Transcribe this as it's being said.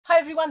Hi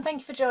everyone,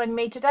 thank you for joining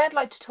me. Today I'd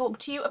like to talk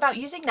to you about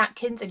using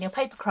napkins in your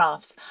paper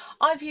crafts.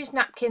 I've used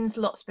napkins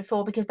lots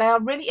before because they are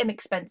really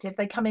inexpensive.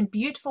 They come in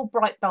beautiful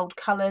bright bold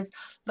colours,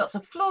 lots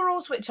of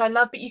florals which I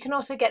love, but you can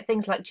also get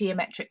things like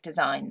geometric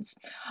designs.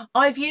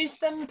 I've used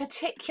them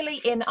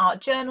particularly in art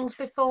journals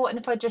before, and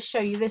if I just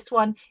show you this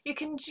one, you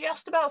can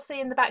just about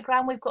see in the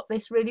background we've got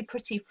this really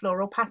pretty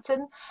floral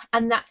pattern,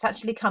 and that's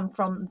actually come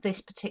from this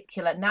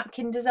particular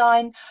napkin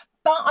design.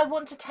 But I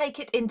want to take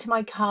it into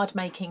my card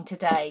making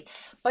today.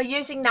 By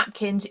using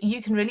napkins,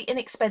 you can really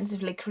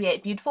inexpensively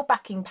create beautiful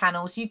backing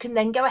panels. You can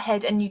then go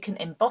ahead and you can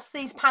emboss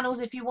these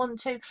panels if you want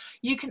to.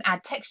 You can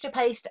add texture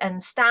paste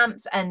and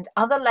stamps and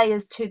other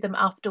layers to them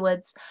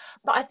afterwards.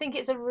 But I think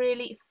it's a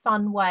really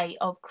fun way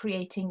of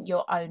creating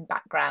your own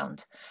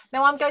background.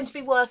 Now I'm going to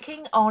be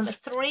working on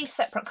 3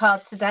 separate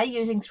cards today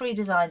using 3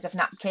 designs of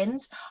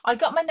napkins. I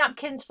got my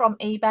napkins from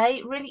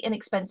eBay really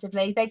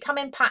inexpensively. They come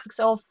in packs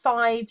of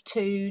 5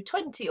 to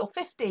 20 or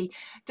 50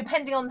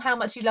 depending on how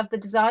much you love the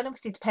design.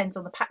 Obviously depends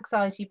on the pack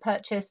size you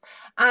purchase,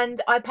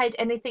 and I paid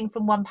anything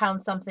from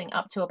 £1 something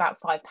up to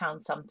about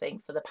 £5 something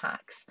for the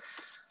packs.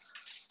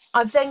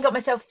 I've then got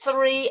myself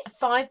 3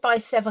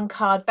 5x7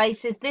 card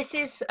bases. This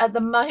is at the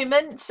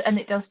moment, and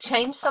it does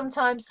change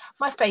sometimes,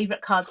 my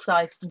favourite card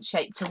size and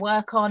shape to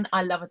work on.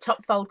 I love a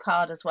top fold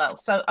card as well.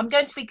 So I'm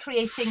going to be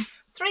creating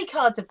 3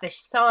 cards of this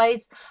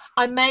size.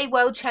 I may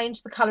well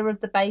change the colour of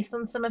the base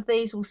on some of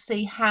these. We'll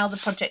see how the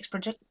projects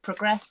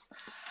progress.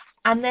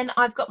 And then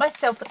I've got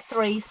myself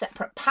 3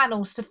 separate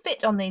panels to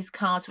fit on these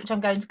cards, which I'm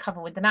going to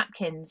cover with the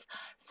napkins,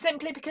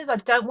 simply because I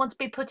don't want to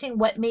be putting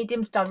wet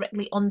mediums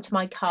directly onto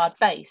my card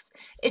base.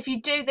 If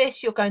you do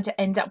this, you're going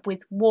to end up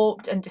with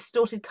warped and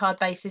distorted card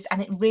bases,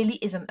 and it really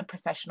isn't a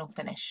professional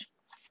finish.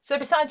 So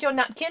besides your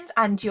napkins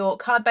and your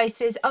card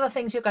bases, other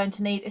things you're going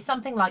to need is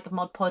something like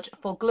Mod Podge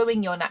for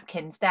gluing your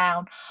napkins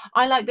down.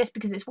 I like this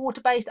because it's water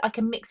based. I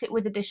can mix it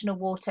with additional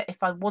water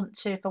if I want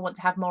to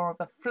have more of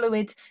a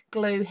fluid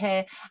glue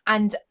here.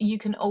 And you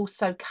can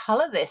also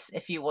colour this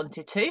if you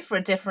wanted to for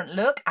a different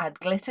look, add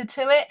glitter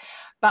to it.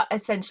 But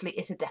essentially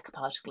it's a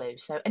decoupage glue,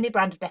 so any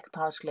brand of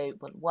decoupage glue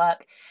will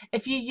work.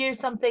 If you use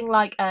something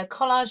like a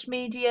collage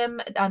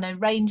medium, I know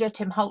Ranger,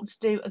 Tim Holtz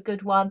do a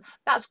good one,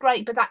 that's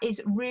great, but that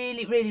is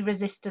really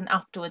resistant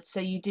afterwards,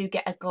 so you do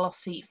get a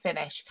glossy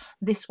finish.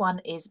 This one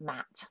is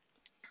matte.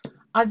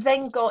 I've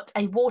then got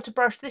a water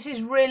brush. This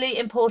is really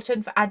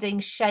important for adding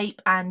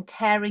shape and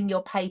tearing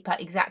your paper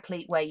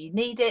exactly where you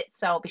need it,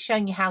 so I'll be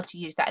showing you how to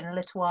use that in a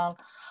little while.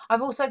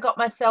 I've also got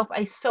myself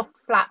a soft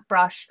flat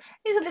brush.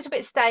 It's a little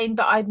bit stained,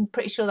 but I'm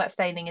pretty sure that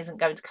staining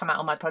isn't going to come out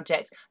on my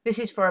project. This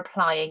is for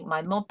applying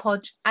my Mod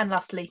Podge, and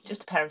lastly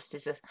just a pair of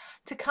scissors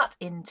to cut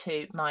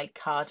into my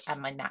card and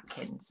my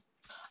napkins.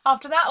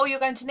 After that, all you're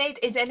going to need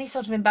is any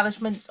sort of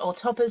embellishments or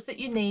toppers that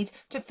you need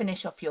to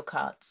finish off your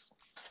cards.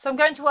 So I'm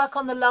going to work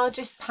on the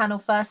largest panel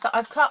first that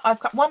I've cut. I've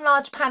cut one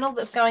large panel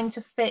that's going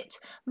to fit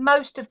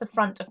most of the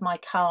front of my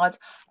card,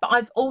 but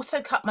I've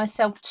also cut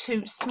myself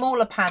 2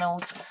 smaller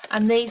panels,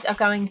 and these are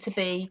going to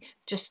be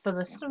just for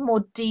the sort of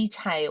more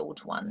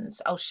detailed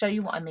ones. I'll show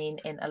you what I mean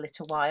in a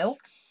little while.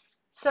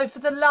 So for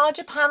the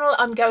larger panel,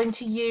 I'm going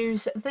to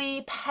use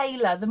the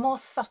paler, the more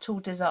subtle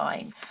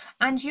design.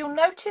 And you'll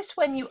notice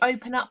when you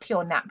open up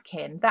your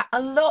napkin that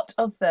a lot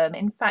of them,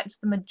 in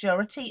fact, the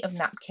majority of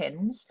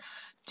napkins,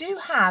 do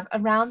have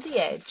around the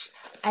edge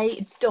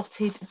a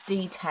dotted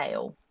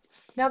detail.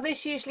 Now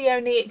this usually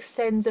only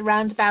extends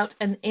around about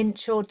 1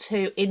 inch or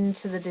 2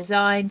 into the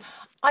design.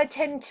 I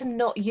tend to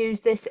not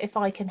use this if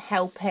I can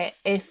help it,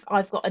 if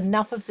I've got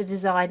enough of the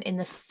design in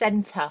the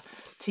centre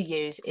to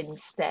use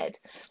instead.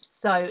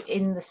 So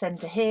in the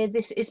centre here,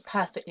 this is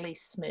perfectly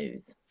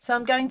smooth. So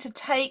I'm going to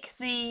take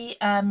the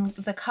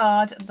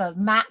card, the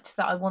mat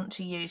that I want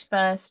to use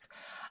first.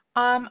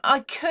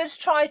 I could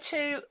try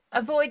to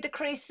avoid the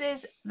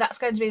creases. That's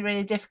going to be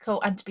really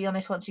difficult, and to be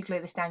honest, once you glue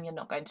this down, you're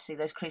not going to see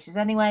those creases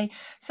anyway.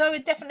 So I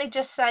would definitely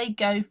just say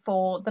go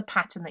for the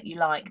pattern that you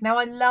like. Now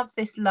I love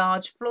this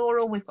large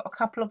floral. We've got a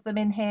couple of them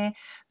in here.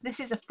 This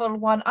is a full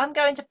one. I'm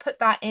going to put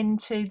that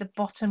into the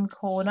bottom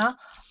corner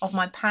of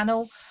my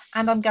panel,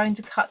 and I'm going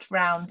to cut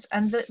round.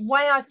 And the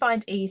way I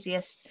find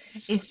easiest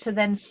is to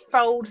then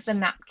fold the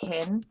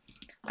napkin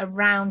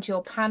around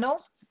your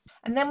panel.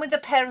 And then with a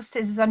pair of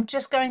scissors, I'm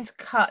just going to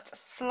cut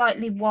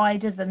slightly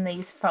wider than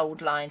these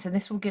fold lines, and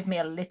this will give me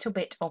a little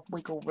bit of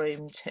wiggle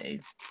room too.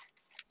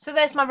 So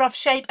there's my rough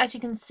shape. As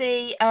you can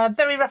see,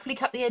 very roughly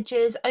cut the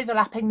edges,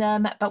 overlapping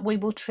them, but we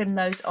will trim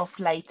those off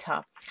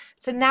later.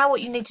 So now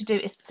what you need to do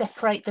is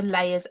separate the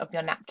layers of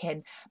your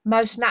napkin.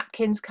 Most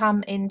napkins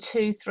come in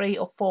 2, 3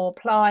 or 4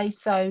 ply,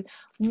 so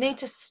you need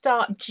to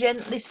start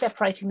gently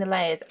separating the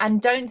layers,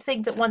 and don't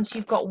think that once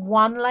you've got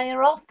one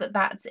layer off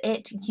that's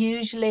it.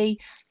 Usually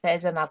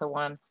there's another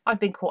one. I've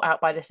been caught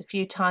out by this a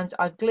few times.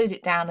 I've glued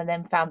it down and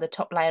then found the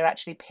top layer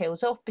actually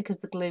peels off because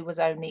the glue was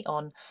only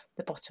on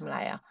the bottom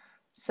layer.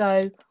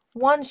 So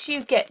once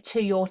you get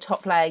to your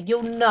top layer,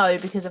 you'll know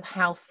because of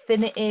how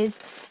thin it is.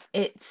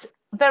 It's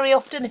very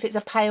often, if it's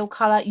a pale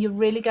colour, you're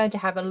really going to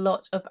have a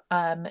lot of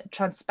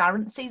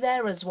transparency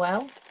there as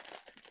well.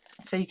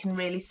 so you can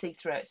really see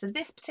through it. So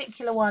this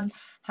particular one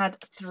had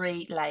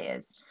 3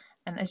 layers.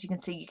 And as you can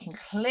see, you can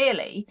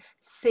clearly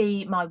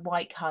see my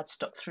white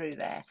cardstock through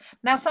there.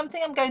 Now, something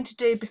I'm going to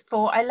do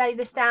before I lay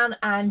this down,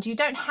 and you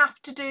don't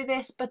have to do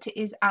this, but it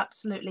is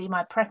absolutely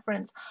my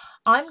preference.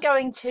 I'm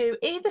going to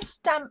either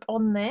stamp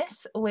on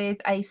this with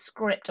a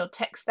script or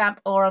text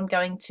stamp, or I'm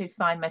going to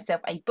find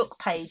myself a book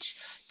page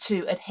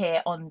to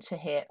adhere onto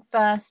here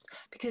first,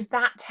 because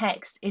that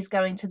text is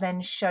going to then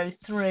show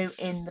through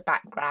in the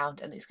background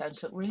and it's going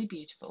to look really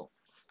beautiful.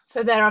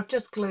 So there, I've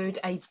just glued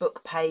a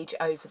book page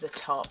over the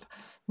top.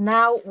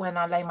 Now when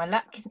I lay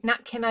my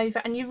napkin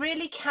over, and you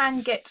really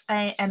can get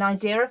an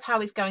idea of how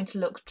it's going to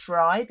look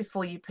dry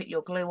before you put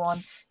your glue on,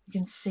 you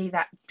can see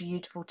that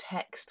beautiful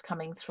text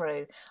coming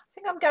through. I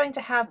think I'm going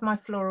to have my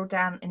floral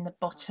down in the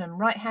bottom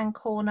right hand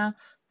corner,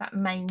 that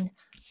main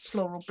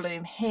floral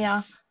bloom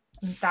here,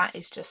 and that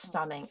is just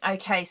stunning.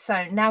 Okay,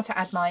 so now to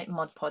add my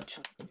Mod Podge.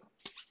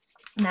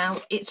 Now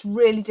it's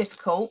really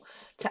difficult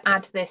to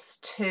add this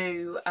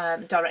to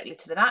directly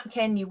to the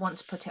napkin. You want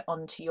to put it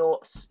onto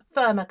your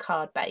firmer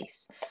card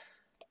base.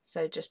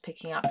 So just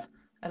picking up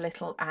a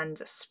little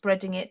and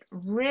spreading it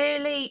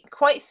really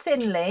quite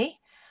thinly,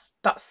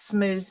 but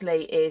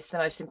smoothly is the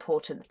most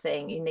important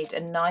thing. You need a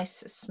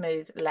nice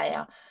smooth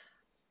layer.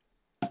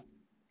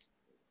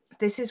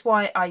 This is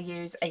why I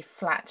use a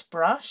flat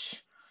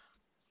brush.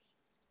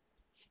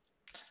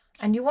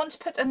 And you want to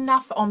put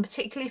enough on,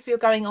 particularly if you're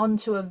going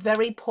onto a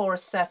very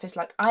porous surface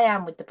like I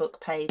am with the book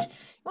page.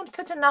 You want to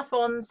put enough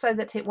on so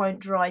that it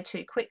won't dry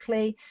too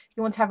quickly.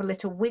 You want to have a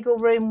little wiggle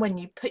room when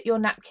you put your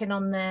napkin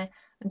on there,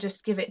 and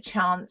just give it a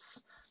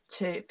chance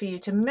for you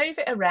to move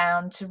it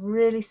around to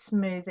really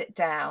smooth it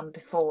down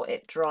before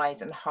it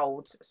dries and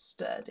holds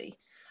sturdy.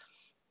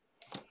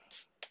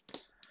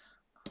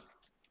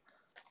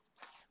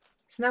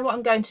 So now what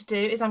I'm going to do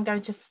is I'm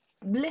going to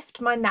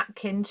lift my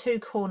napkin 2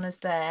 corners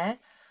there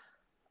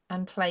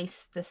and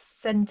place the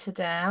center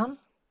down,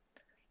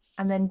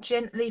 and then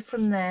gently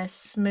from there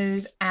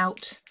smooth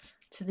out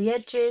to the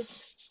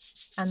edges,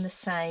 and the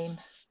same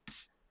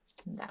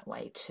that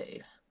way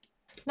too.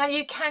 Now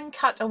you can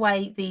cut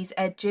away these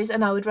edges,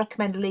 and I would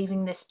recommend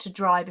leaving this to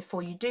dry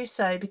before you do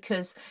so,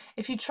 because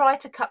if you try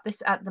to cut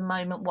this at the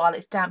moment while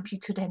it's damp, you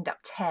could end up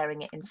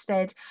tearing it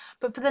instead.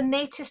 But for the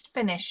neatest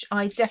finish,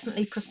 I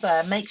definitely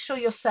prefer, make sure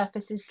your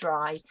surface is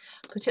dry,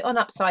 put it on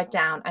upside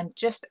down, and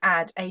just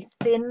add a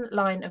thin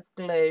line of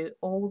glue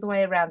all the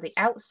way around the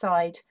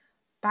outside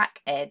back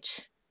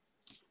edge,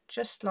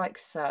 just like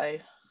so.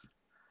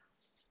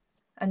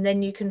 And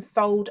then you can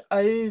fold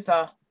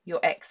over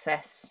your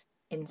excess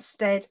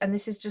instead, and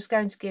this is just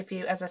going to give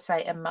you, as I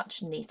say, a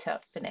much neater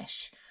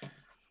finish.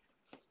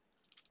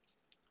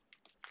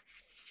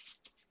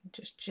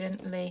 Just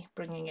gently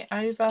bringing it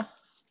over.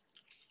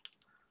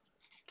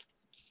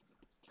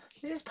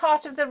 This is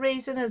part of the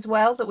reason as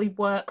well that we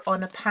work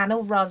on a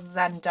panel rather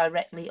than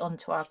directly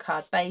onto our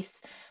card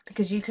base,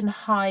 because you can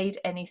hide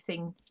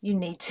anything you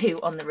need to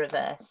on the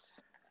reverse.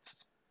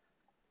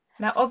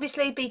 Now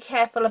obviously be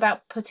careful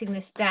about putting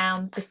this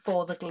down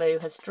before the glue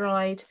has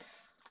dried.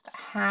 But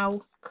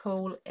how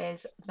cool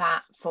is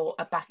that for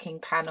a backing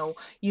panel?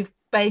 You've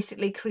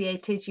basically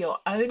created your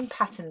own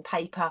pattern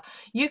paper.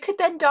 You could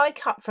then die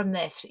cut from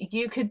this.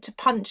 You could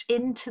punch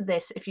into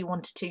this if you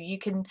wanted to. You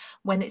can,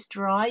 when it's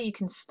dry, you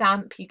can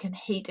stamp, you can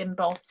heat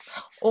emboss,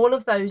 all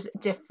of those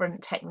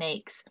different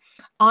techniques.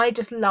 I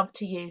just love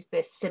to use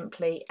this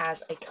simply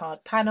as a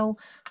card panel.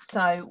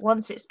 So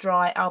once it's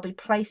dry, I'll be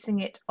placing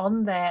it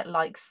on there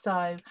like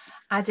so,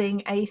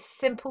 adding a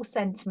simple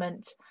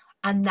sentiment,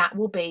 and that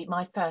will be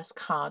my first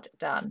card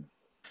done.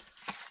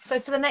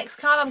 So for the next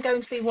card, I'm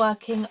going to be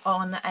working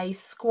on a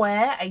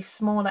square, a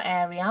smaller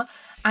area,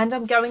 and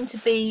I'm going to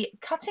be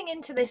cutting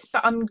into this,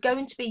 but I'm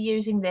going to be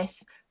using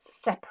this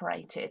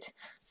separated.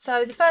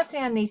 So the first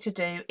thing I need to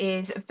do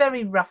is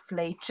very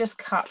roughly just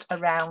cut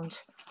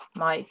around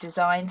my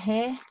design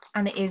here,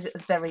 and it is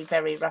very,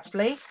 very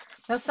roughly.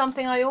 Now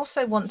something I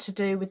also want to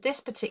do with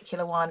this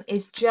particular one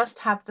is just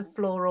have the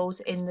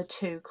florals in the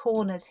 2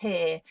 corners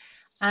here,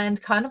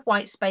 and kind of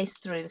white space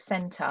through the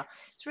center.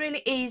 It's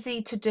really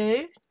easy to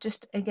do.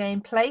 Just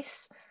again,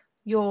 place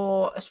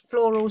your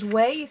florals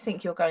where you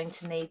think you're going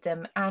to need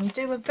them and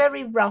do a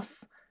very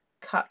rough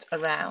cut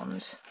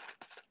around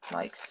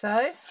like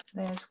so.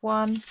 There's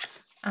one,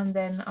 and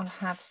then I'll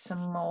have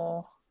some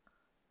more,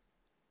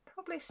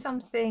 probably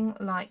something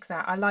like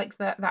that. I like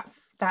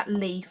that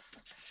leaf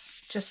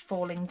just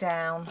falling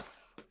down,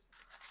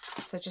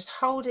 so just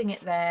holding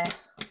it there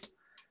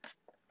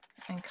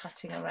and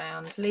cutting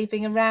around,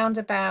 leaving around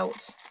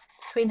about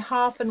between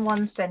 1/2 and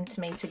 1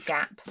 centimetre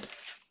gap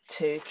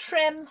to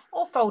trim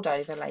or fold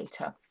over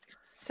later.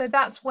 So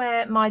that's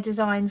where my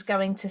design's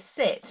going to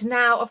sit.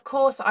 Now, of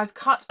course, I've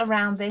cut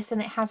around this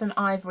and it has an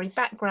ivory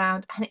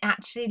background, and it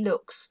actually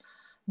looks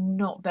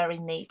not very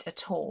neat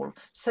at all.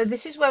 So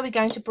this is where we're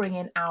going to bring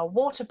in our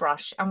water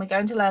brush, and we're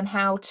going to learn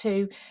how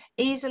to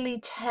easily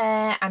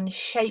tear and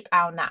shape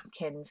our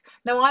napkins.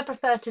 Now I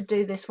prefer to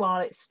do this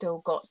while it's still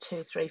got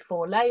 2, 3,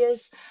 4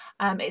 layers,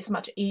 it's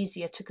much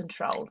easier to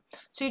control.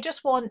 So you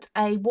just want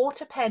a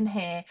water pen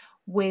here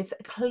with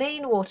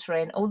clean water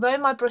in. Although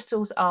my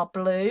bristles are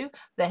blue,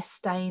 they're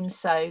stained,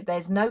 so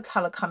there's no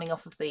colour coming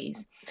off of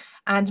these.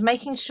 And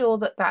making sure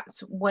that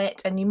that's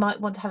wet, and you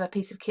might want to have a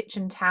piece of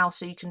kitchen towel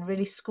so you can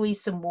really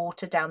squeeze some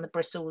water down the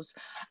bristles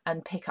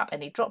and pick up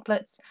any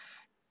droplets.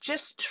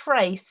 Just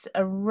trace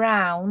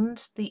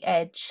around the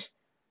edge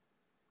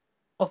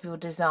of your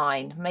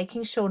design,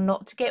 making sure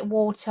not to get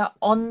water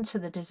onto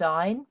the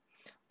design,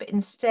 but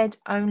instead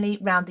only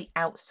round the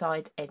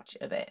outside edge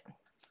of it.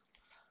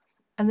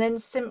 And then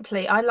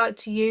simply, I like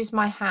to use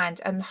my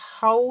hand and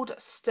hold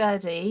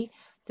steady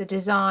the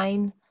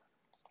design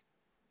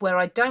where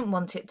I don't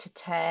want it to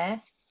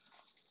tear.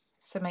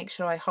 So make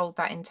sure I hold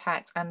that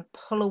intact and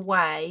pull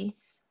away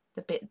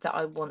the bit that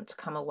I want to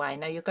come away.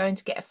 Now you're going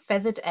to get a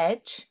feathered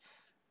edge.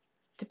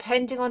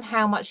 Depending on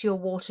how much your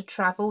water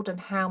travelled and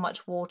how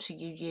much water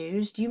you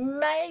used, you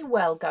may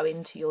well go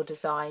into your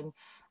design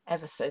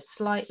ever so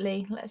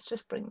slightly. Let's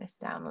just bring this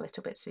down a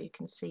little bit so you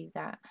can see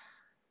that.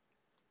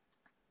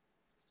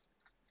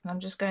 And I'm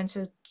just going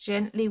to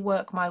gently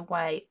work my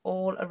way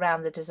all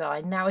around the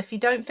design. Now, if you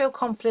don't feel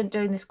confident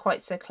doing this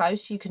quite so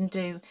close, you can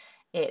do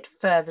it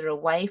further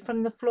away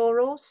from the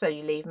florals. So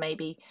you leave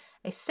maybe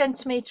a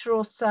centimetre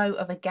or so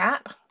of a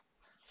gap.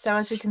 So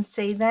as we can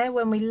see there,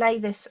 when we lay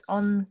this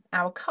on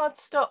our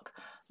cardstock,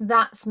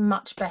 that's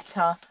much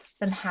better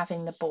than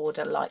having the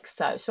border like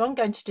so. So I'm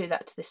going to do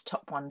that to this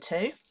top one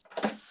too.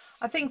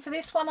 I think for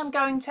this one, I'm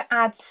going to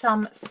add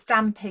some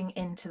stamping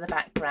into the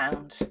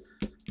background.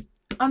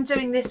 I'm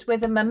doing this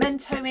with a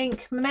Memento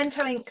ink.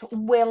 Memento ink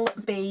will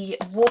be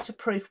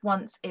waterproof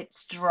once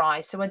it's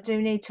dry, so I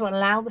do need to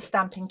allow the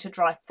stamping to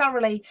dry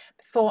thoroughly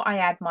before I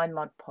add my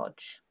Mod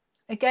Podge.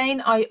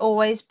 Again, I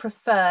always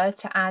prefer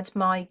to add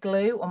my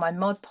glue or my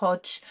Mod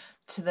Podge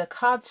to the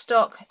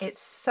cardstock.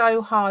 It's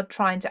so hard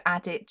trying to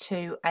add it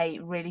to a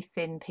really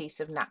thin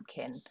piece of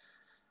napkin.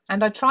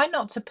 And I try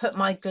not to put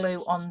my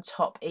glue on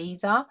top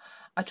either.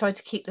 I try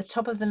to keep the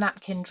top of the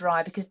napkin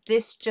dry because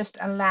this just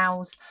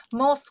allows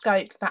more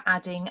scope for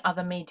adding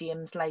other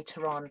mediums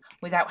later on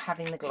without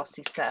having the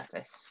glossy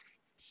surface.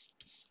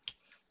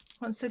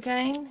 Once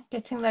again,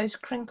 getting those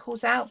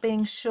crinkles out,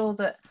 being sure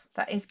that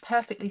that is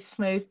perfectly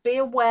smooth. Be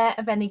aware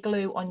of any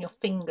glue on your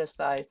fingers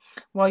though.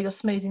 While you're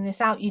smoothing this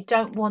out, you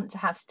don't want to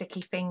have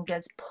sticky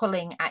fingers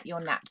pulling at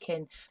your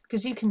napkin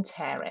because you can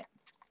tear it.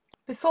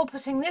 Before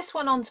putting this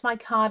one onto my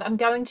card, I'm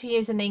going to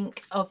use an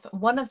ink of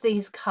one of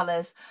these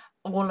colours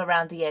all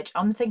around the edge.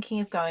 I'm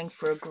thinking of going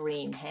for a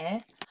green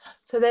here.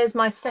 So there's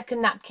my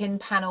second napkin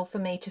panel for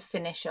me to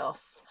finish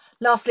off.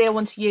 Lastly, I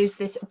want to use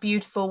this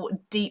beautiful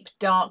deep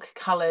dark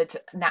coloured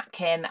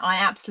napkin. I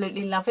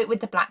absolutely love it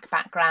with the black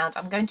background.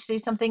 I'm going to do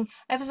something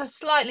ever so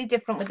slightly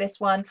different with this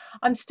one.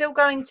 I'm still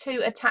going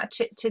to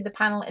attach it to the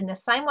panel in the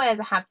same way as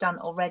I have done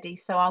already.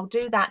 So I'll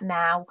do that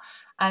now,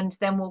 and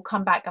then we'll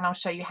come back and I'll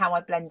show you how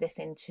I blend this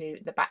into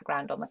the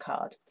background on the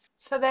card.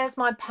 So there's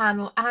my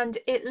panel and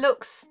it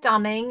looks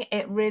stunning.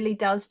 It really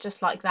does,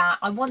 just like that.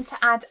 I want to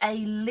add a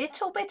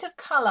little bit of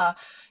colour,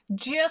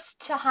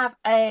 just to have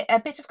a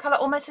bit of colour,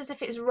 almost as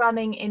if it's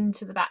running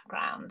into the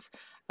background,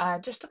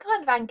 just to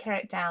kind of anchor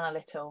it down a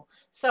little.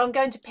 So I'm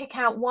going to pick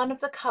out one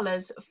of the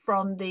colours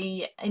from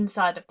the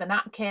inside of the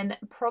napkin,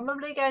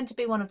 probably going to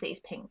be one of these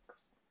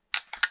pinks.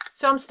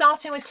 So I'm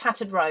starting with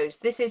Tattered Rose.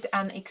 This is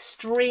an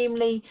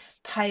extremely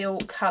pale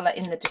colour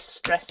in the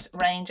Distress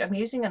range. I'm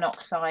using an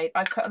Oxide.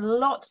 I put a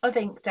lot of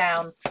ink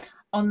down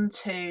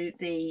onto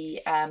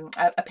the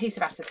a piece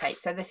of acetate.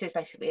 So this is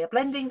basically a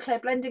clear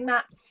blending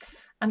mat.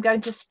 I'm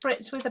going to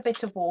spritz with a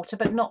bit of water,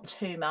 but not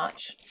too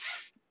much.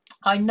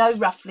 I know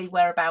roughly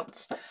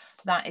whereabouts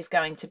that is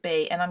going to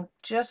be, and I'm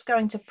just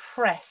going to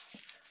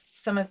press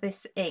some of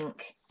this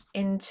ink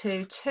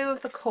into two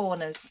of the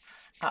corners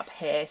up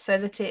here so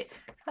that it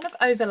kind of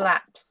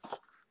overlaps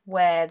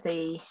where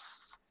the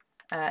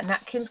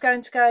napkin's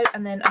going to go.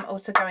 And then I'm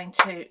also going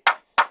to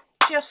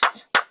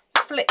just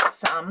flick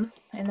some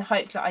in the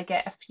hope that I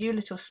get a few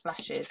little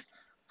splashes.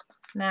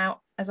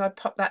 Now, as I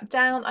pop that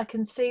down, I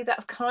can see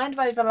that's kind of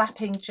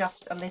overlapping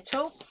just a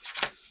little,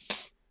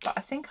 but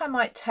I think I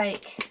might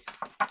take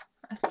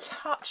a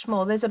touch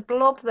more. There's a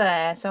blob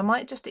there, so I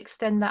might just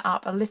extend that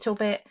up a little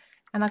bit.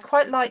 And I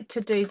quite like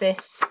to do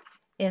this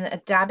in a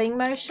dabbing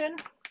motion.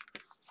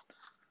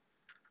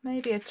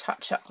 Maybe a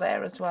touch up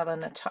there as well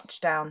and a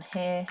touch down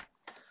here,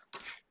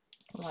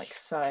 like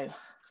so.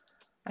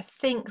 I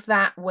think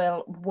that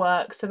will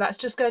work. So that's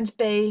just going to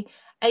be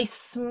a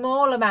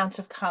small amount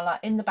of colour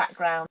in the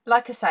background,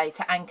 like I say,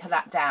 to anchor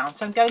that down.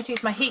 So I'm going to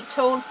use my heat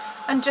tool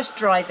and just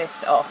dry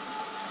this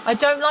off. I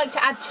don't like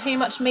to add too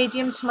much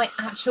medium to my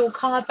actual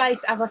card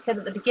base. As I said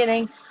at the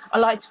beginning, I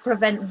like to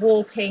prevent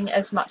warping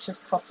as much as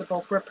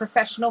possible for a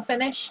professional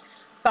finish,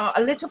 but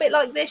a little bit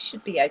like this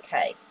should be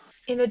okay.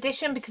 In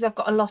addition, because I've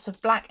got a lot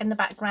of black in the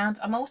background,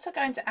 I'm also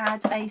going to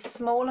add a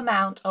small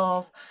amount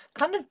of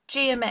kind of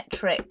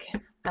geometric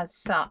as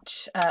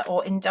such,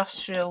 or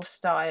industrial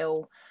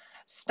style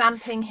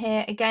stamping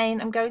here.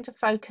 Again, I'm going to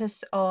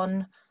focus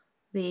on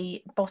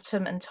the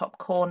bottom and top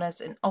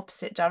corners in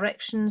opposite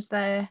directions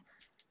there.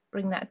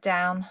 Bring that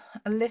down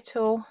a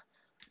little.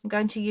 I'm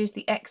going to use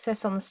the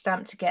excess on the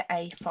stamp to get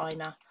a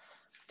finer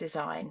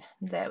design.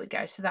 There we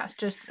go. So that's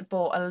just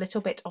brought a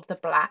little bit of the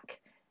black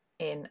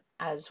in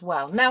as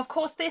well. Now, of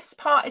course, this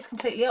part is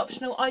completely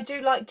optional. I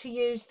do like to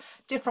use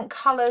different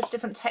colours,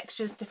 different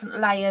textures, different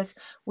layers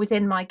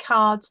within my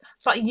cards,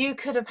 but you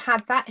could have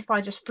had that if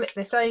I just flip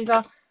this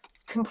over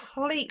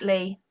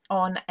completely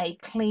on a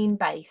clean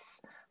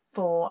base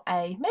for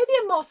maybe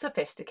a more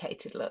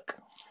sophisticated look.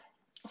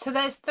 So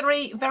there's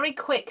 3 very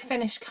quick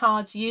finished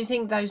cards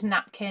using those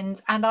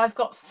napkins, and I've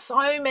got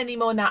so many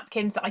more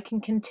napkins that I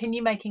can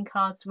continue making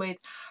cards with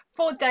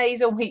for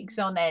days or weeks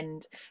on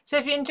end. So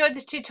if you enjoyed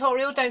this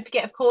tutorial, don't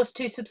forget, of course,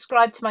 to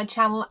subscribe to my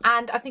channel,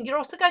 and I think you're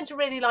also going to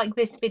really like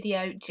this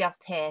video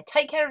just here.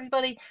 Take care,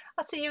 everybody.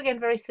 I'll see you again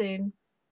very soon.